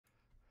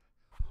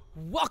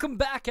Welcome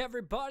back,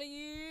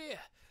 everybody.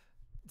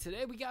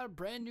 Today we got a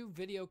brand new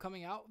video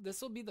coming out.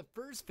 This will be the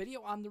first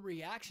video on the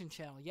reaction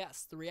channel.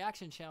 Yes, the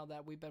reaction channel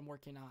that we've been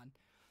working on.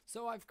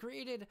 So I've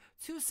created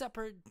two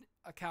separate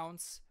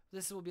accounts.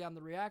 This will be on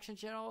the reaction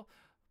channel,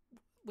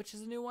 which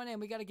is a new one, and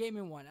we got a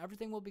gaming one.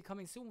 Everything will be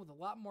coming soon with a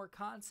lot more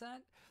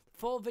content. The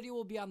full video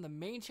will be on the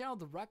main channel,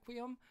 the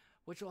Requiem,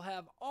 which will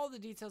have all the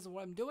details of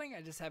what I'm doing.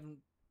 I just haven't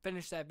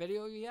finished that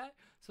video yet,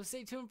 so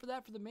stay tuned for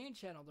that for the main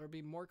channel. There'll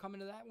be more coming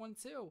to that one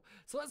too.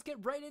 So let's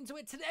get right into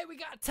it. Today we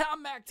got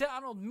Tom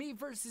MacDonald, me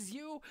versus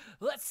you.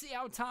 Let's see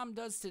how Tom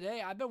does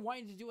today. I've been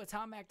wanting to do a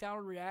Tom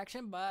MacDonald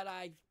reaction, but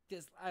I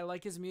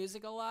like his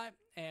music a lot,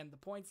 and the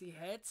points he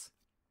hits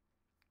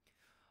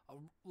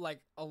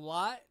like a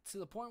lot, to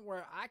the point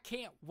where I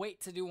can't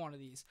wait to do one of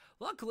these.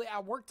 Luckily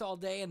I worked all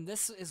day and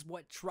this is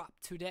what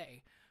dropped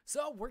today,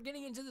 so we're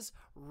getting into this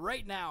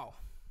right now.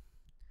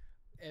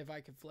 If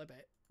I could flip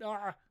it.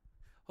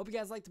 Hope you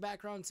guys like the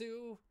background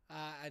too.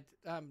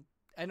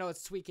 I know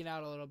it's tweaking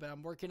out a little bit.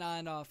 I'm working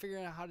on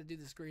figuring out how to do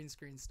this green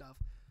screen stuff.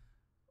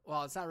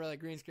 Well, it's not really a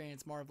green screen.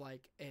 It's more of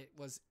like it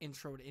was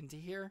introed into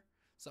here.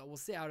 So we'll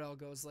see how it all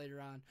goes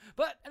later on.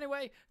 But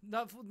anyway,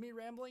 enough with me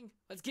rambling.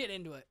 Let's get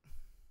into it.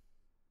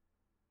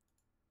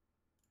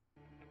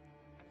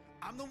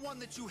 I'm the one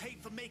that you hate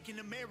for making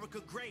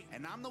America great,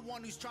 and I'm the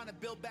one who's trying to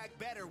build back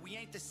better. We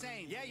ain't the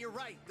same. Yeah, you're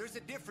right, there's a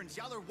difference.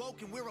 Y'all are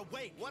woke and we're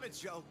awake. What a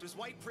joke. Does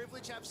white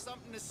privilege have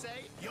something to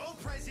say? Your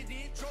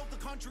president drove the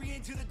country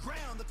into the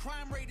ground. The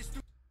crime rate is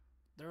through.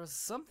 There was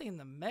something in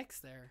the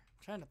mix there.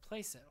 I'm trying to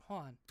place it.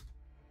 Hold on.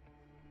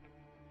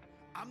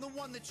 I'm the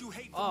one that you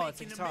hate for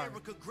making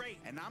America great,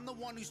 and I'm the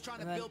one who's trying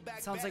to build back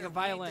better. Sounds like a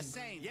violin. violin. The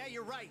same. Yeah,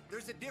 you're right,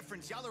 there's a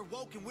difference. Y'all are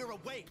woke and we're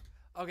awake.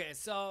 Okay,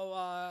 so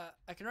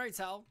I can already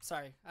tell.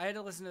 Sorry, I had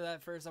to listen to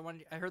that first.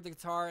 I heard the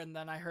guitar, and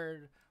then I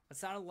heard what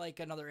sounded like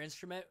another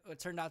instrument. It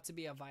turned out to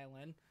be a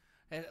violin.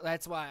 And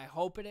that's why I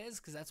hope it is,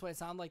 because that's why it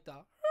sounded like the.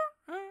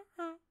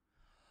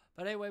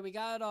 But anyway, we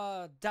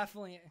got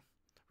definitely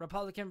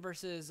Republican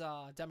versus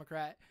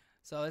Democrat.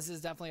 So this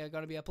is definitely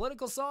going to be a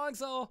political song.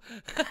 So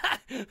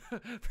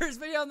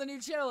first video on the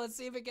new channel. Let's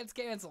see if it gets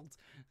canceled,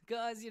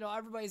 because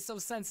everybody's so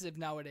sensitive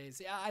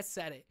nowadays. Yeah, I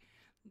said it.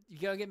 You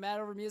gotta get mad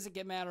over music,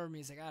 get mad over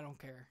music. I don't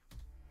care.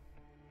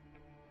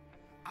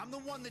 I'm the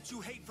one that you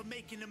hate for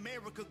making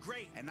America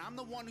great, and I'm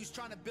the one who's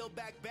trying to build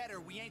back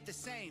better. We ain't the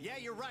same. Yeah,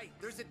 you're right,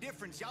 there's a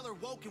difference. Y'all are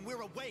woke and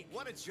we're awake.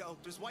 What a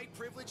joke. Does white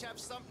privilege have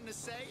something to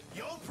say?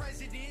 Your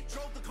president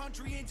drove the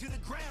country into the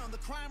ground. The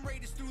crime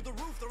rate is through the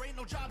roof. There ain't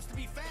no jobs to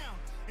be found.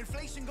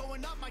 Inflation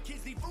going up, my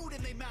kids need food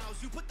in their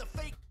mouths. You put the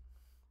fake.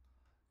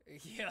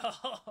 Yo.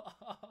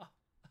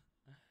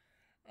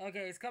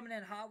 Okay, it's coming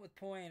in hot with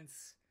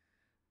points.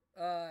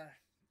 Let's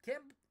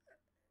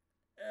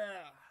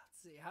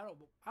see, how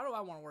do I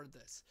want to word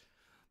this?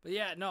 But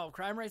yeah, no,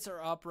 crime rates are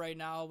up right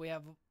now. We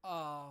have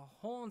a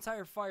whole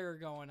entire fire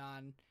going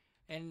on,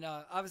 and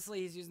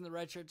obviously he's using the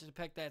red shirt to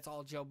depict that it's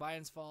all Joe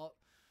Biden's fault.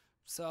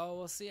 So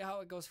we'll see how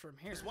it goes from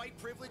here. Does white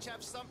privilege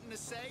have something to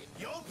say?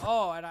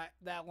 Oh, and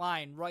that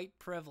line, white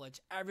privilege.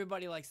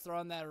 Everybody likes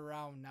throwing that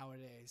around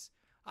nowadays.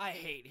 I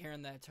hate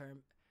hearing that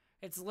term.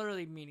 It's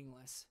literally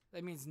meaningless.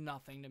 That means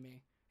nothing to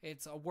me.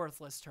 It's a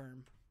worthless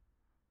term.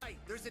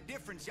 There's a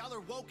difference. Y'all are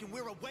woke and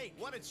we're awake.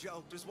 What a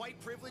joke. Does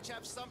white privilege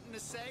have something to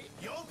say?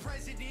 Your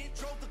president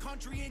drove the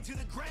country into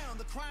the ground.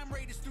 The crime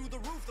rate is through the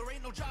roof. There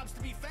ain't no jobs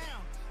to be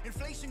found.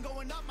 Inflation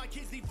going up. My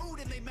kids need food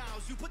in their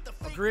mouths. You put the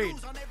fake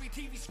news on every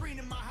TV screen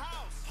in my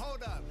house.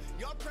 Hold up.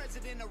 Your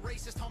president a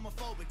racist,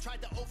 homophobic.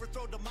 Tried to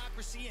overthrow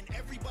democracy and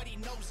everybody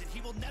knows it.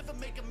 He will never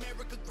make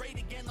America great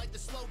again like the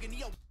slogan.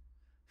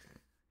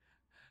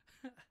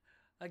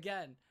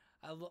 Again,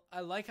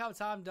 I like how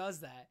Tom does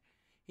that.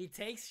 He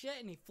takes shit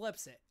and he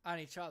flips it on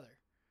each other.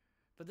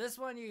 But this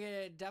one, you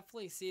can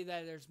definitely see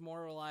that there's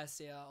more or less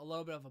a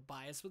little bit of a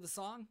bias with the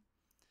song.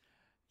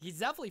 He's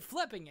definitely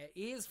flipping it.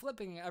 He is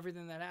flipping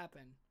everything that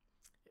happened.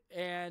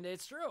 And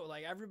it's true.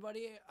 Like,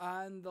 everybody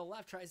on the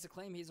left tries to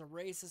claim he's a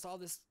racist, all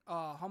this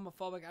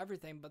homophobic,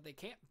 everything, but they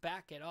can't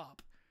back it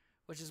up.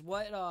 Which is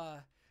what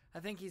I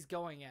think he's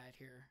going at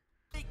here.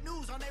 Fake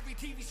news on every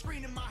TV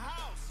screen in my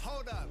house.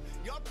 Hold up.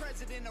 Your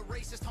president a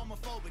racist,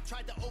 homophobic.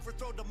 Tried to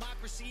overthrow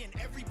democracy and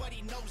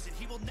everybody knows it.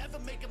 He will never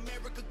make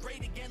America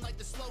great again like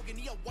the slogan.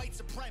 He a white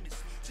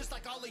supremacist, just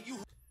like all of you.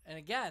 And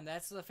again,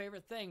 that's the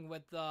favorite thing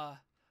with the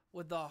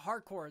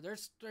hardcore.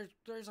 There's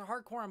a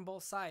hardcore on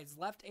both sides,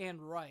 left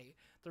and right.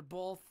 They're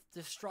both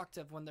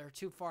destructive when they're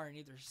too far on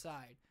either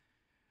side.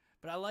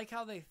 But I like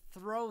how they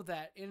throw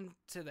that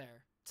into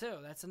there too.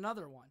 That's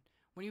another one.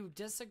 When you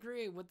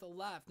disagree with the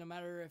left, no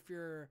matter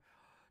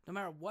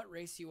what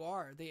race you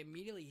are, they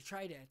immediately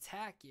try to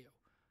attack you.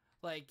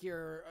 Like,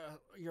 you're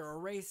a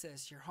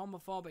racist, you're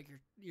homophobic,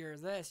 you're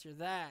this, you're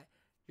that,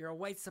 you're a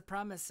white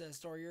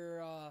supremacist, or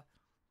you're a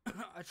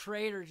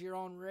traitor to your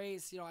own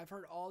race. I've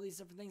heard all these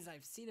different things.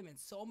 I've seen them in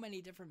so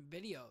many different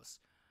videos,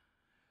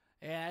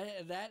 and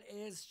that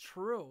is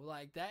true.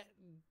 Like,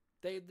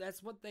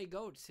 that's what they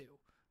go to,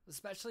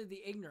 especially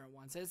the ignorant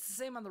ones. And it's the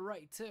same on the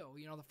right too.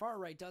 The far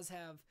right does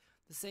have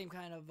the same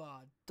kind of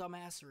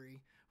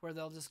dumbassery where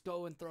they'll just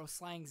go and throw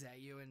slangs at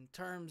you in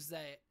terms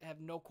that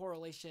have no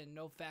correlation,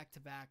 no fact to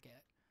back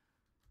it.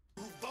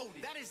 Who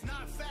voted? That is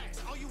not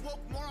facts. All you woke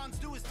morons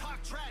do is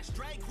talk trash.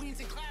 Drag queens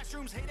in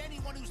classrooms hate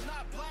anyone who's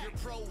not black. You're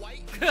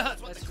pro-white?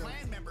 That's what the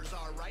Klan members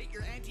are, right?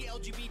 You're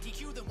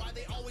anti-LGBTQ, then why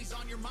they always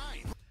on your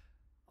mind?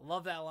 I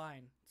love that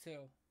line,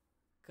 too.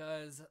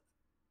 Because,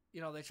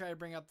 you know, they try to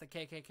bring up the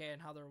KKK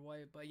and how they're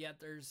white, but yet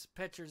there's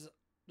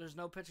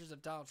no pictures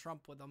of Donald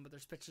Trump with them, but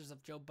there's pictures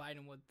of Joe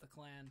Biden with the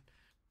Klan.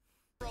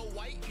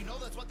 Pro-white, you know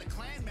that's what the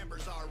Klan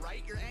members are,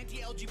 right? You're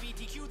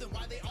anti-LGBTQ, then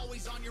why they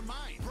always on your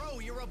mind? Bro,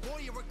 you're a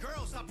boy, you're a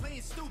girl, stop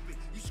playing stupid.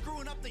 You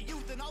screwing up the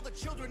youth and all the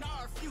children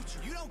are our future.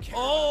 You don't care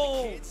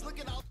about the kids, look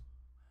at all...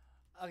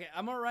 Okay,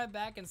 I'm gonna write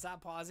back and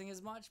stop pausing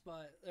as much,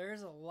 but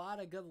there's a lot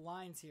of good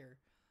lines here.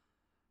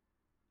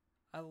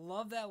 I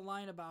love that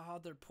line about how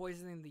they're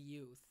poisoning the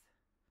youth.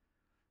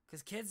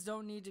 Because kids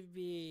don't need to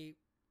be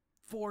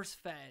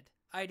force-fed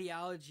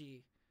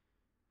ideology.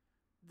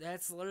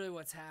 That's literally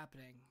what's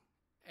happening.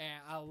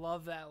 And I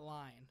love that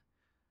line.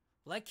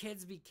 Let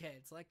kids be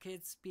kids. Let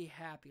kids be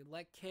happy.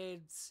 Let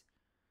kids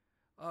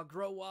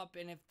grow up.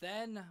 And if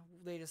then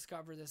they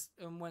discover this,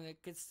 and when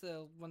it gets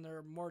to, when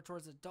they're more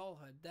towards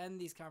adulthood, then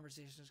these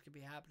conversations could be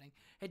happening.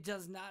 It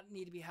does not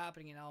need to be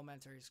happening in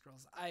elementary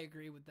schools. I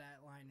agree with that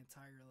line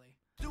entirely.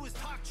 Do is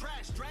talk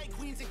trash. Drag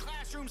queens in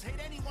classrooms hate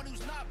anyone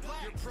who's not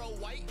black. You're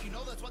pro-white, you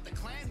know that's what the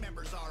Klan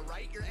members are,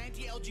 right? You're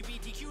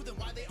anti-LGBTQ, then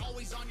why they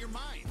always on your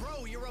mind?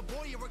 Bro, you're a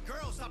boy, you're a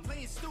girl, stop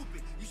playing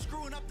stupid. You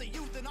screwing up the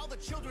youth and all the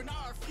children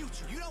are our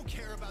future. You don't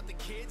care about the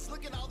kids,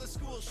 look at all the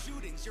school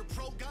shootings. You're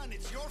pro-gun,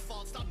 it's your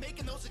fault, stop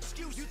making those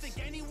excuses. You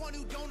think anyone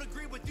who don't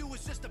agree with you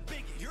is just a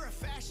bigot. You're a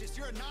fascist,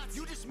 you're a Nazi.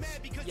 You just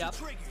mad because you're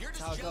triggered. You're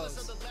just jealous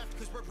of the left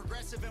because we're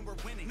progressive and we're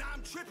winning. Now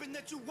I'm tripping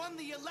that you won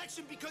the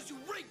election because you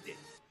rigged it.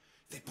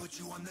 They put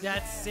you on the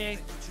That's sick.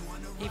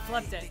 He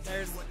flipped it.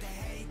 There's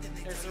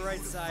the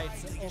right side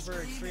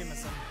over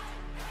extremism.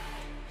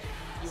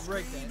 You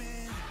rigged it.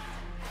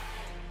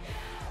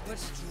 Which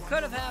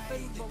could have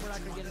happened, but we're not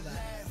going to get into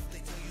that.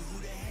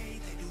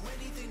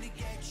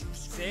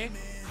 See?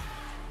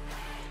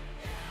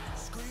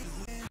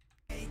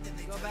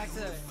 Go back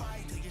to it.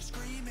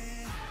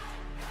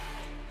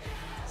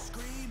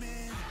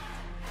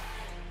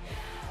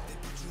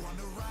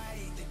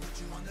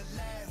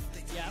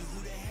 Yeah.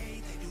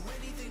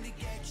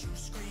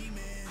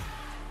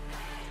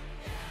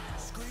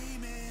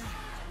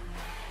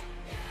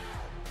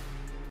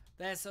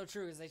 That's so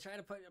true, because they try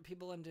to put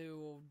people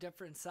into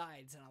different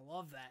sides, and I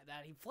love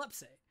that he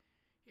flips it.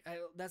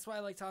 That's why I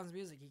like Tom's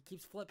music. He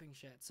keeps flipping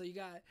shit. So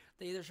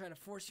they either try to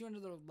force you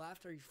into the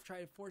left or you try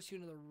to force you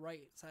into the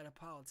right side of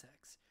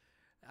politics.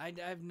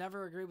 I've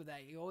never agreed with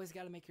that. You always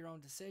got to make your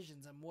own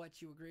decisions on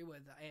what you agree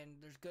with,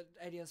 and there's good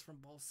ideas from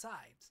both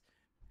sides.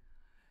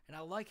 And I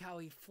like how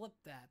he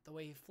flipped that, the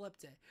way he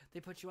flipped it.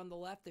 They put you on the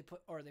left, they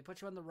put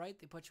you on the right,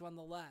 they put you on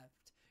the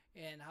left.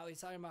 And how he's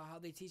talking about how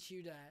they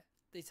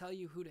tell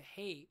you who to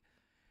hate,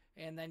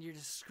 and then you're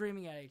just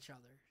screaming at each other.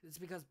 It's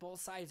because both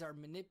sides are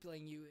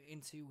manipulating you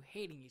into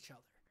hating each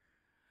other.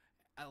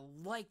 I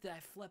like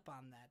that flip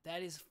on that.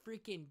 That is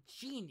freaking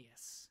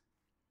genius.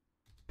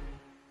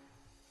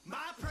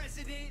 My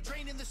president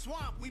draining the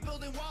swamp, we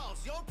building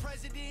walls. Your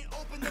president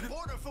opened the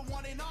border for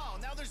one and all.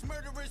 Now there's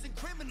murderers and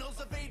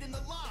criminals evading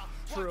the law.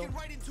 True. Walking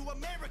right into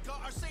America,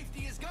 our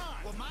safety is gone.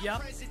 Well, my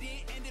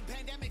president ended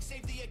pandemic,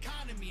 saved the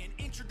economy, and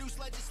introduced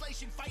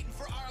legislation fighting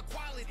for our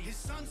equality. His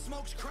son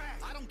smokes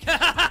crack. I don't care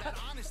about that,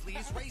 honestly.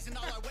 He's raising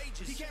all our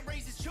wages. He can't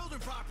raise his children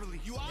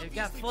properly. You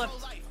obviously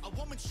pro-life. A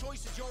woman's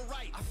choice is your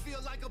right. I feel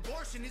like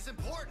abortion is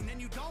important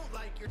and you don't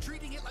like. You're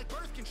treating it like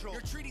birth control.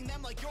 You're treating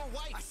them like your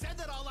wife. I said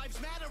that all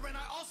lives matter and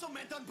I also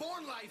meant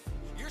unborn life.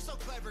 You're so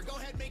clever. Go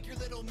ahead, make your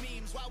little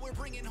memes while we're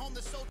bringing home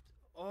the soul.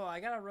 Oh, I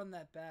gotta run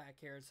that back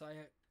here, so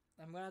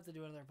I'm gonna have to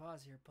do another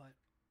pause here. But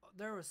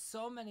there were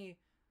so many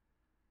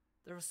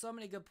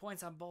good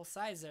points on both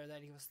sides there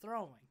that he was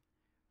throwing.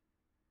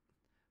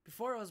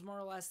 Before, it was more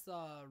or less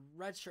the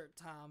red shirt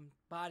Tom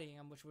bodying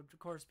him, which would of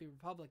course be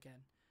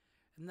Republican,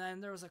 and then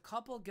there was a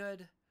couple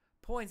good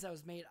points that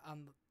was made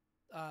on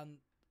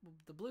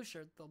the blue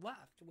shirt, the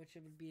left, which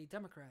it would be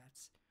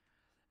Democrats.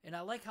 And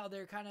I like how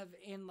they're kind of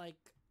in like,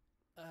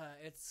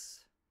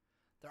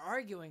 they're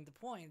arguing the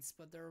points,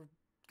 but they're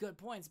good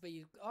points. But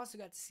you also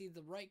got to see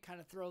the right kind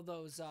of throw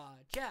those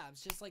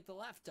jabs, just like the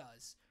left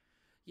does.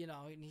 You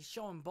know, and he's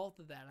showing both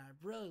of that. And I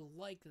really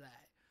like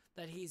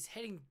that he's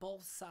hitting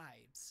both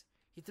sides.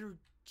 He threw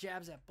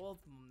jabs at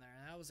both of them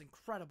there, and that was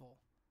incredible.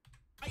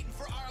 Fighting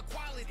for our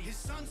equality. His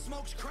son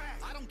smokes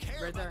crack. I don't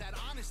care about that,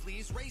 honestly.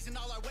 He's raising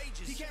all our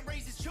wages. He can't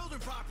raise his children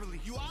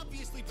properly. You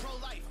obviously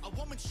pro-life. A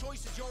woman's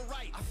choice is your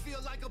right. I feel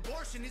like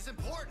abortion is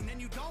important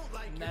and you don't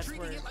like. You're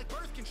treating it like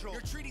birth control.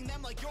 You're treating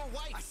them like your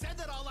wife. I said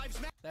that all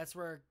lives matter. That's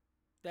where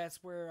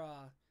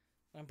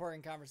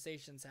important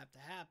conversations have to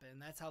happen.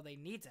 That's how they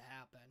need to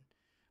happen,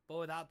 but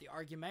without the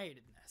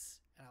argumentativeness.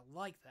 And I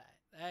like that.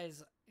 That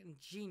is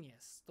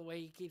ingenious. The way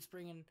he keeps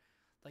bringing,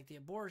 like, the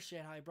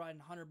abortion, how he brought in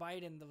Hunter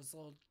Biden, those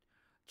little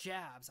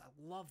jabs. I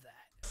love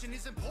that.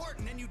 is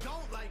important and you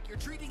don't like. You're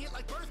treating it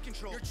like birth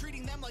control. You're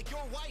treating them like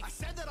your wife. I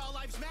said that all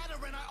lives matter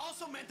and I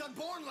also meant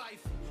unborn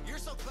life. You're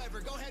so clever,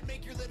 go ahead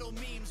make your little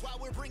memes while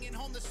we're bringing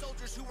home the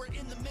soldiers who were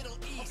in the Middle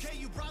East. Okay,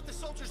 you brought the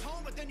soldiers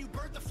home, but then you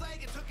burnt the flag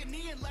and took a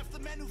knee and left the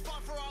men who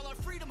fought for all our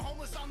freedom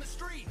homeless on the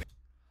street.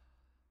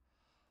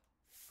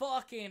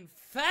 Fucking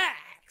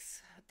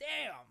facts.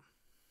 Damn.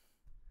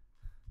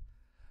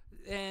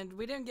 And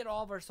we didn't get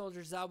all of our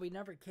soldiers out. We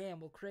never can.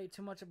 We'll create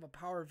too much of a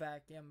power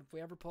vacuum if we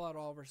ever pull out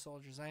all of our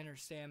soldiers. I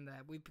understand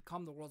that. We've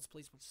become the world's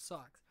police, which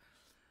sucks.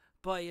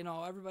 But, you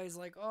know, everybody's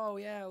like, oh,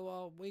 yeah,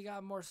 well, we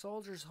got more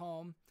soldiers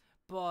home.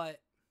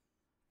 But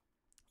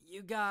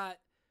you got,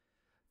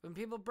 when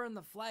people burn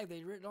the flag,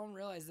 they don't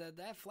realize that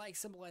that flag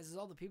symbolizes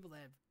all the people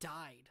that have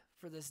died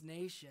for this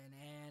nation.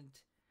 And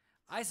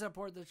I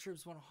support the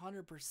troops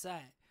 100%.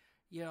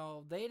 You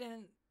know, they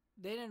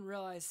didn't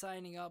realize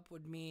signing up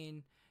would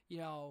mean, you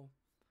know,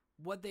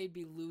 what they'd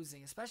be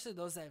losing, especially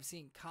those that have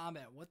seen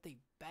combat, what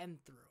they've been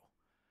through.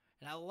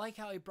 And I like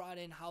how he brought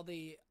in how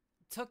they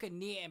took a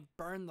knee and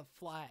burned the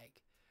flag.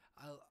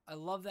 I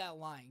love that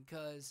line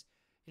because,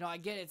 you know, I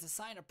get it's a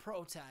sign of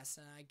protest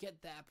and I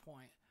get that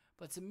point.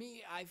 But to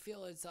me, I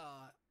feel it's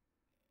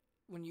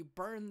when you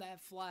burn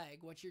that flag,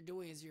 what you're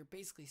doing is you're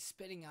basically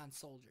spitting on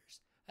soldiers.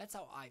 That's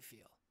how I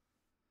feel.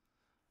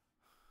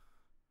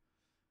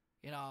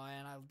 You know,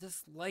 and I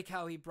just like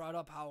how he brought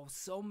up how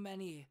so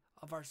many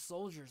of our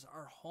soldiers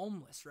are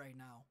homeless right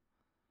now.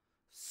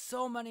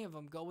 So many of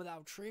them go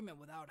without treatment,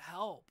 without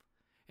help.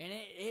 And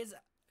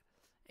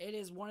it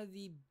is one of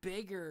the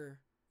bigger,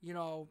 you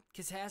know,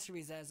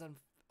 catastrophes that is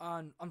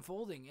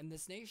unfolding in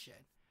this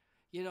nation.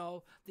 You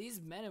know, these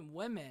men and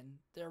women,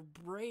 they're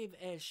brave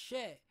as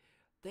shit.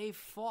 They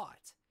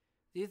fought.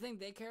 Do you think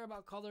they care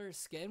about color of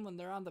skin when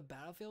they're on the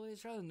battlefield with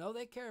each other? No,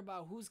 they care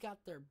about who's got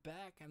their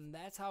back, and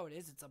that's how it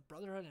is. It's a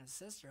brotherhood and a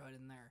sisterhood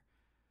in there.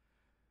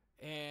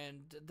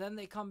 And then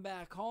they come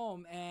back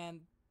home,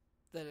 and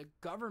the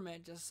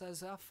government just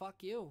says, oh,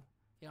 fuck you.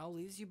 You know,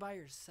 leaves you by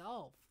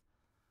yourself.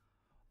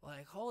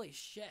 Like, holy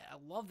shit, I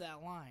love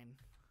that line.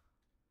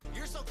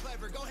 You're so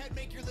clever, go ahead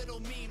make your little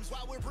memes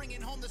while we're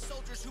bringing home the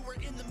soldiers who were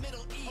in the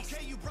Middle East.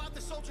 Okay, you brought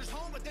the soldiers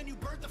home, but then you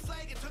burnt the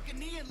flag and took a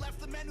knee and left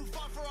the men who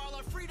fought for all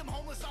our freedom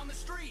homeless on the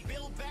street.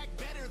 Build back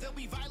better, there'll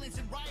be violence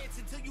and riots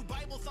until you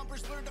Bible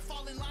thumpers learn to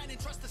fall in line and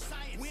trust the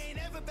science. We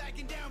ain't ever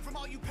backing down from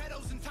all you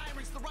pedos and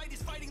tyrants. The right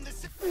is fighting the...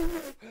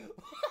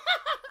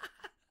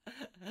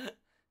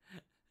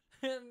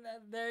 And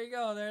there you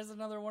go, there's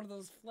another one of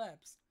those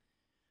flips.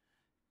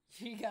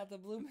 You got the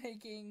blue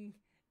making...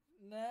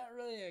 not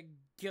really a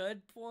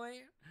good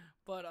point,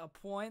 but a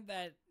point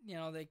that, you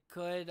know, they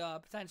could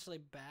potentially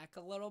back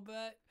a little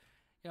bit,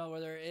 you know,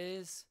 where there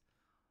is,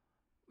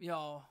 you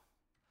know,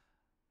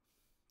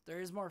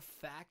 there is more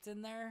fact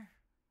in there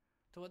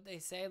to what they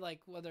say, like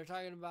when they're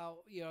talking about,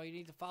 you know, you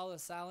need to follow the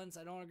silence.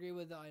 I don't agree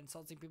with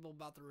insulting people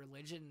about their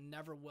religion,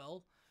 never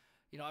will.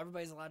 You know,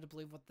 everybody's allowed to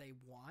believe what they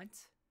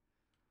want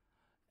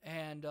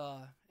and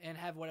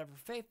have whatever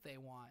faith they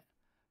want.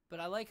 But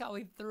I like how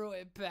he threw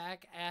it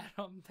back at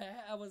him.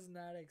 That I was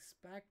not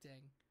expecting.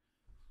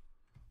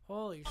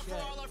 Holy shit. For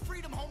all our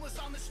freedom homeless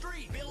on the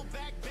street. Build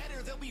back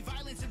better, there'll be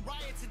violence and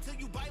riots until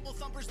you Bible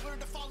thumpers learn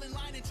to fall in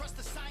line and trust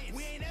the science.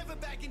 We ain't ever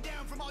backing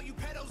down from all you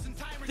pedos and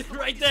tyrants.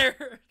 Right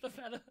there. The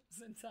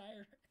pedos and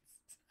tyrants.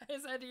 I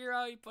just had to hear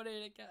how he put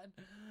it again.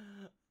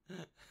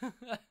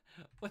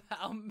 With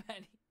how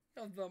many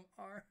of them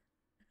are.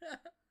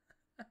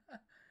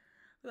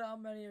 With how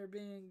many are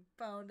being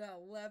found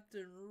out left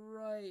and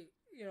right.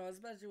 You know,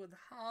 especially with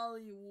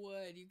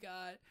Hollywood, you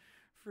got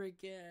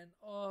freaking,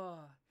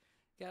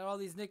 got all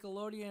these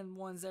Nickelodeon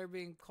ones that are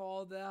being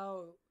called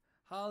out.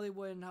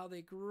 Hollywood and how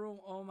they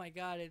grew. Oh my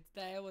God,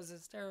 that was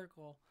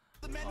hysterical.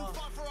 The men who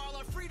fought for all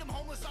our freedom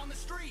homeless on the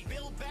street.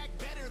 Build back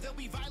better, there'll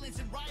be violence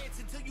and riots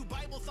until you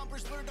Bible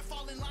thumpers learn to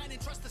fall in line and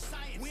trust the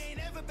science. We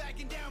ain't ever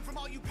backing down from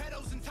all you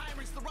pedos and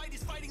tyrants. The right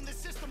is fighting the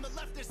system, the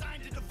left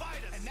designed to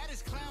divide us. And that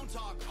is clown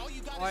talk. All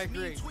you got is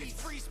mean tweets,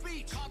 free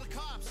speech. Call the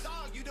cops.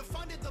 Dog, you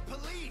defunded the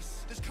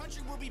police. This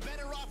country will be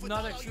better off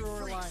without all you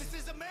freaks. Line.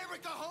 This is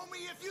America,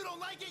 homie. If you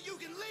don't like it, you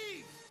can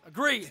leave.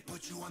 Agreed. They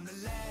put you on the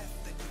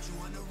left, they put you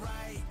on the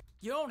right.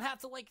 You don't have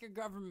to like your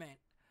government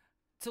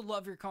to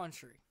love your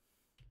country.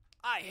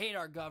 I hate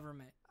our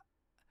government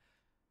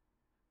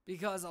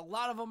because a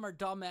lot of them are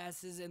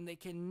dumbasses and they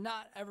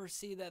cannot ever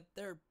see that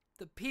they're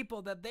the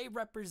people that they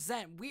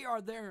represent. We are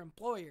their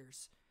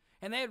employers,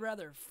 and they'd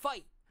rather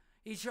fight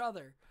each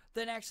other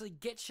than actually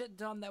get shit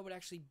done that would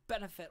actually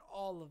benefit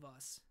all of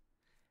us.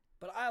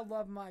 But I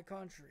love my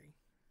country.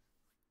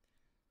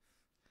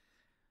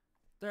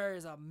 There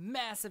is a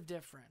massive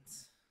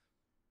difference.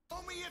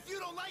 Homie, if you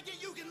don't like it,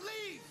 you can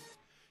leave.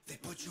 They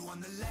put you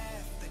on the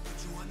left, they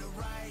put you on the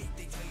right.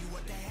 They tell you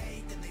what to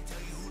hate, then they tell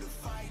you who to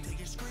fight. Till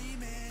you're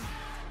screaming,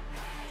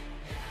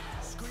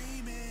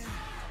 screaming.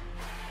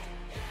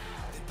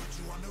 They put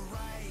you on the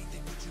right, they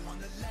put you on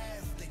the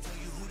left. They tell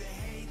you who to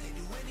hate, they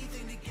do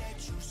anything to get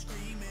you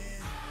screaming,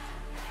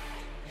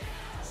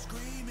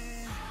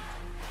 screaming.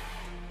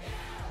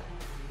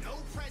 No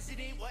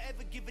president will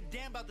ever give a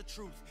damn about about the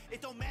truth.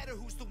 It don't matter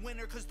who's the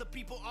winner, cause the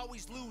people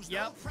always lose.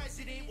 Yep. No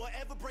president will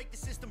ever break the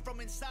system from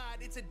inside.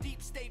 It's a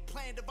deep state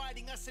plan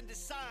dividing us into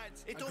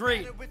sides. It don't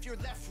Agreed. matter if you're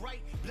left,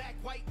 right, black,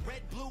 white,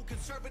 red, blue,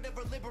 conservative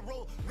or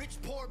liberal, rich,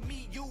 poor,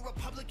 me, you,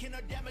 Republican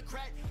or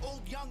Democrat,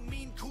 old, young,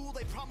 mean, cool.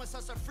 They promise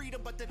us our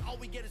freedom, but then all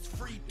we get is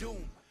free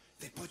doom.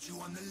 They put you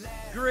on the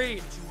left, Agreed.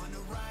 they put you on the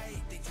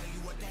right. They tell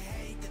you what to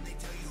hate, then they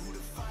tell you who to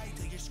fight.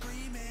 Till you're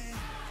screaming,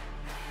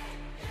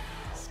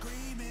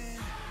 screaming.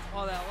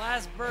 Oh, that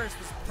last verse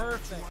was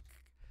perfect.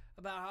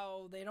 About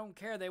how they don't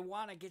care. They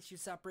want to get you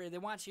separated. They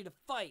want you to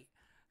fight.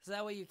 So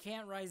that way you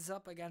can't rise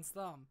up against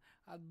them.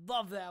 I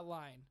love that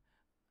line.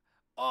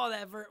 Oh,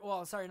 that verse.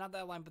 Well, sorry, not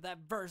that line, but that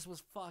verse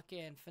was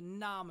fucking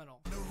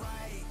phenomenal. On the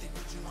right, they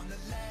put you on the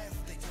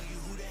left. They tell you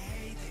who to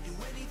hate. They do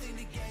anything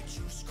to get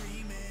you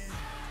screaming.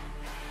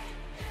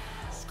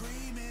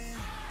 Screaming.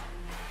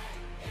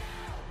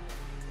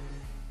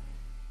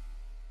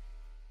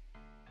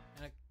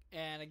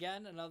 And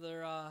again,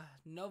 another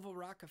Nova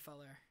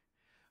Rockefeller.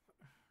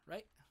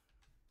 Right?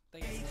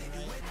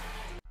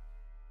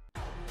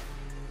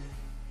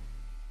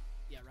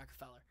 Yeah,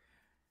 Rockefeller.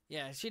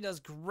 Yeah, she does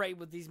great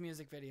with these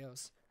music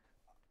videos.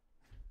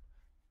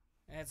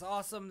 And it's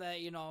awesome that,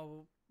 you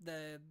know,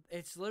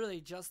 it's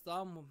literally just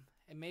them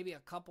and maybe a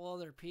couple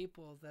other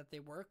people that they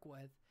work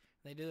with.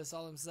 They do this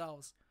all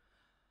themselves.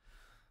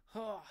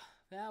 Oh,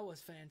 that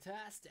was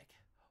fantastic.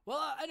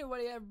 Well,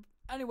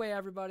 anyway,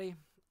 everybody,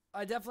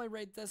 I definitely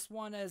rate this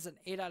one as an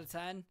 8 out of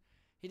 10.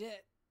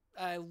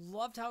 I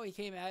loved how he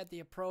came at the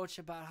approach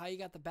about how you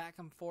got the back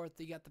and forth,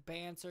 you got the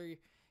banter, you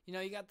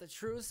know, you got the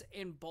truth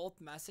in both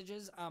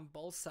messages on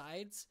both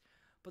sides,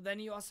 but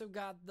then you also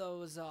got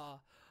those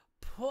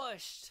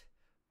pushed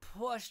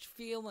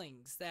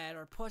feelings that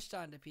are pushed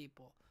onto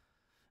people.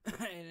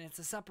 And it's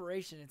a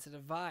separation, it's a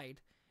divide.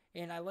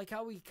 And I like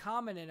how he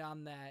commented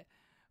on that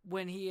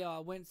when he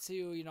went to,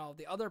 you know,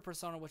 the other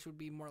persona, which would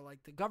be more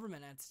like the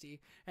government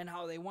entity, and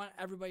how they want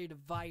everybody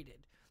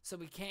divided so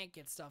we can't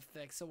get stuff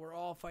fixed, so we're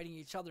all fighting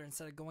each other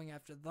instead of going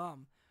after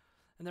them.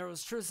 And there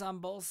was truth on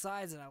both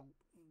sides, and I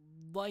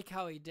like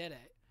how he did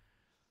it.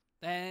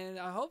 And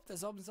I hope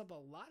this opens up a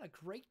lot of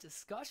great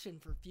discussion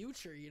for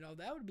future. You know,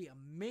 that would be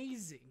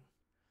amazing.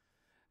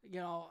 You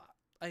know,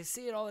 I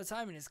see it all the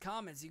time in his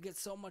comments. You get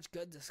so much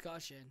good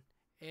discussion.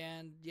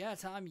 And yeah,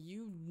 Tom,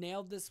 you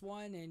nailed this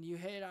one and you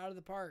hit it out of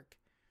the park.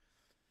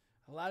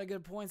 A lot of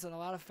good points and a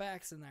lot of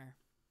facts in there.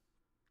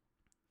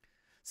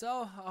 So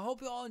I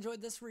hope you all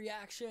enjoyed this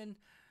reaction.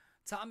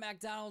 Tom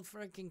MacDonald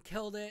freaking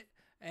killed it.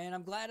 And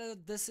I'm glad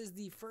this is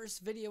the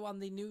first video on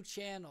the new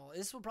channel.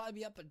 This will probably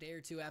be up a day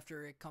or two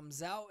after it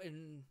comes out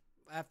and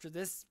after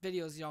this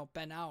video's, you know,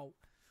 been out.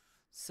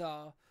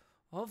 So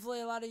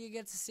hopefully a lot of you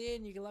get to see it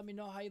and you can let me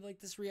know how you like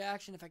this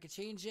reaction. If I could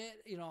change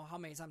it, you know, how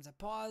many times I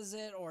pause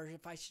it, or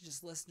if I should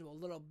just listen to a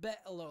little bit,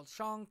 a little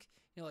chunk,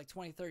 you know, like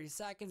 20, 30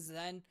 seconds,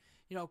 then,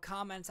 you know,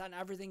 comments on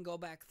everything, go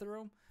back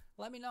through.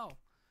 Let me know.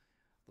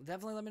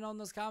 Definitely let me know in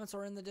those comments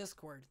or in the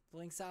Discord. The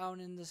link's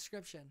down in the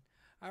description.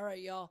 All right,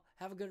 y'all.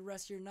 Have a good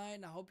rest of your night,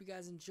 and I hope you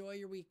guys enjoy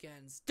your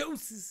weekends.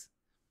 Deuces!